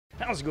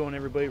How's it going,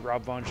 everybody?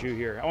 robvonshoe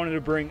here. I wanted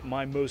to bring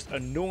my most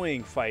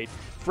annoying fight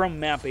from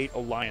Map 8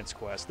 Alliance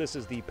Quest. This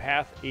is the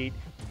Path 8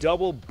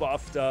 double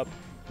buffed up,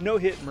 no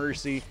hit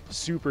mercy,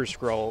 Super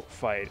Skrull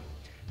fight.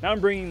 Now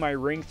I'm bringing my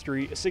rank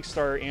 3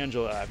 6-star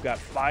Angela. I've got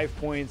 5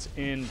 points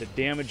in the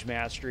damage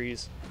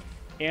masteries.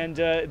 And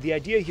the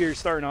idea here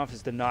starting off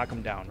is to knock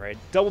them down, right?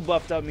 Double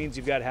buffed up means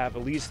you've got to have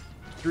at least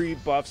 3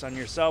 buffs on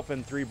yourself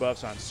and 3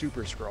 buffs on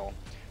Super Skrull.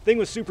 Thing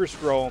with Super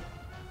Skrull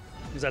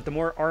is that the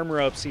more armor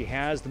ups he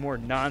has, the more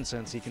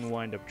nonsense he can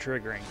wind up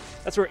triggering.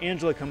 That's where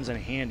Angela comes in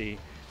handy,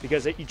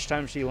 because each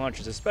time she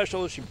launches a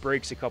special, she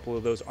breaks a couple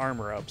of those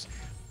armor ups.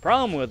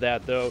 Problem with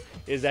that, though,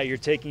 is that you're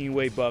taking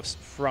away buffs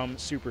from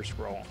Super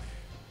Skrull.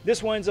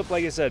 This winds up,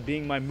 like I said,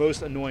 being my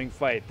most annoying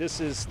fight. This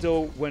is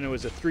still when it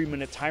was a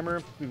 3-minute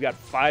timer. We've got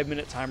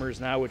 5-minute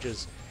timers now, which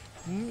is,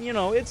 you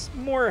know, it's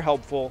more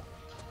helpful,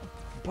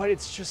 but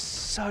it's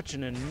just such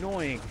an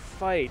annoying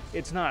fight.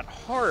 It's not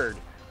hard.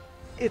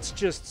 It's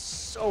just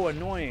so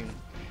annoying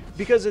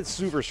because it's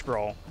Super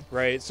Skrull,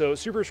 right? So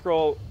Super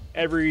Skrull,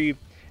 every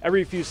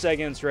few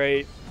seconds,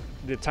 right,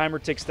 the timer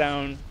ticks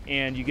down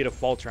and you get a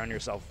falter on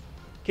yourself.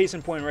 Case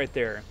in point right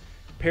there.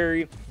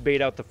 Parry,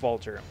 bait out the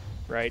falter,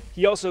 right?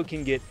 He also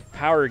can get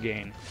power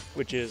gain,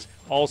 which is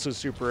also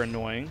super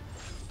annoying.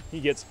 He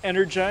gets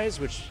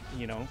energized, which,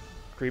 you know,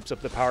 creeps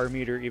up the power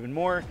meter even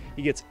more.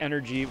 He gets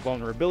energy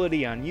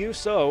vulnerability on you,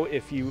 so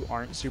if you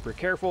aren't super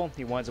careful,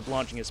 he winds up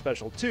launching a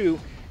special 2,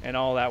 and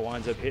all that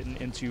winds up hitting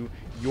into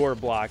your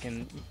block.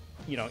 And,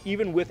 you know,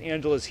 even with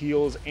Angela's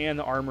heals and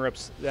the armor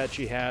ups that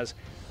she has,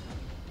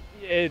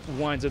 it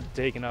winds up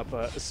taking up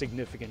a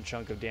significant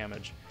chunk of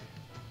damage.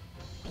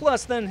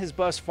 Plus, then his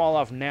buffs fall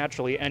off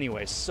naturally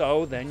anyway,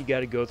 so then you got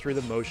to go through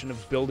the motion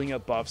of building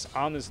up buffs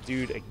on this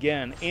dude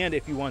again. And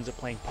if he winds up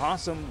playing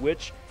Possum,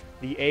 which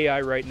the AI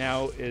right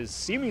now is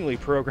seemingly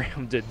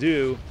programmed to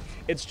do,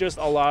 it's just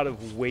a lot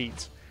of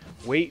wait.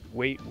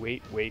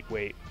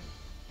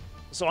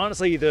 So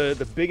honestly,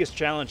 the biggest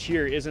challenge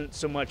here isn't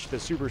so much the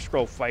Super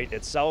Skrull fight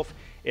itself,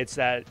 it's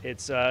that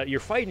you're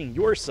fighting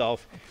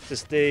yourself to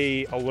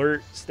stay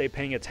alert, stay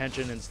paying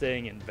attention, and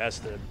staying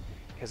invested,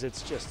 because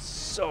it's just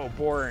so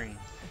boring.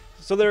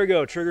 So there we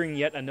go, triggering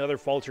yet another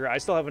falter. I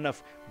still have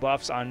enough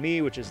buffs on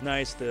me, which is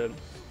nice. The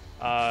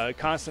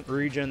constant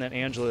regen that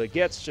Angela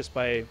gets just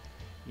by,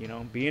 you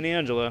know, being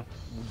Angela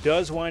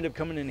does wind up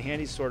coming in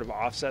handy, sort of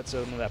offset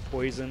some of that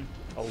poison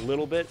a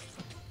little bit.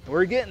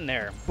 We're getting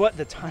there, but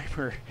the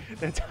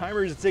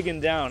timer's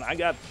ticking down. I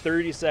got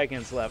 30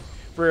 seconds left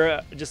for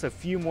just a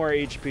few more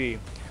HP.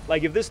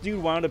 Like, if this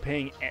dude wound up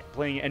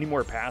playing any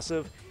more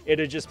passive, it'd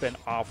have just been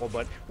awful.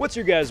 But what's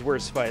your guys'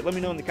 worst fight? Let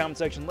me know in the comment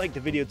section. Like the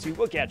video too.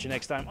 We'll catch you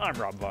next time. I'm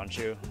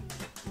robvonshoe.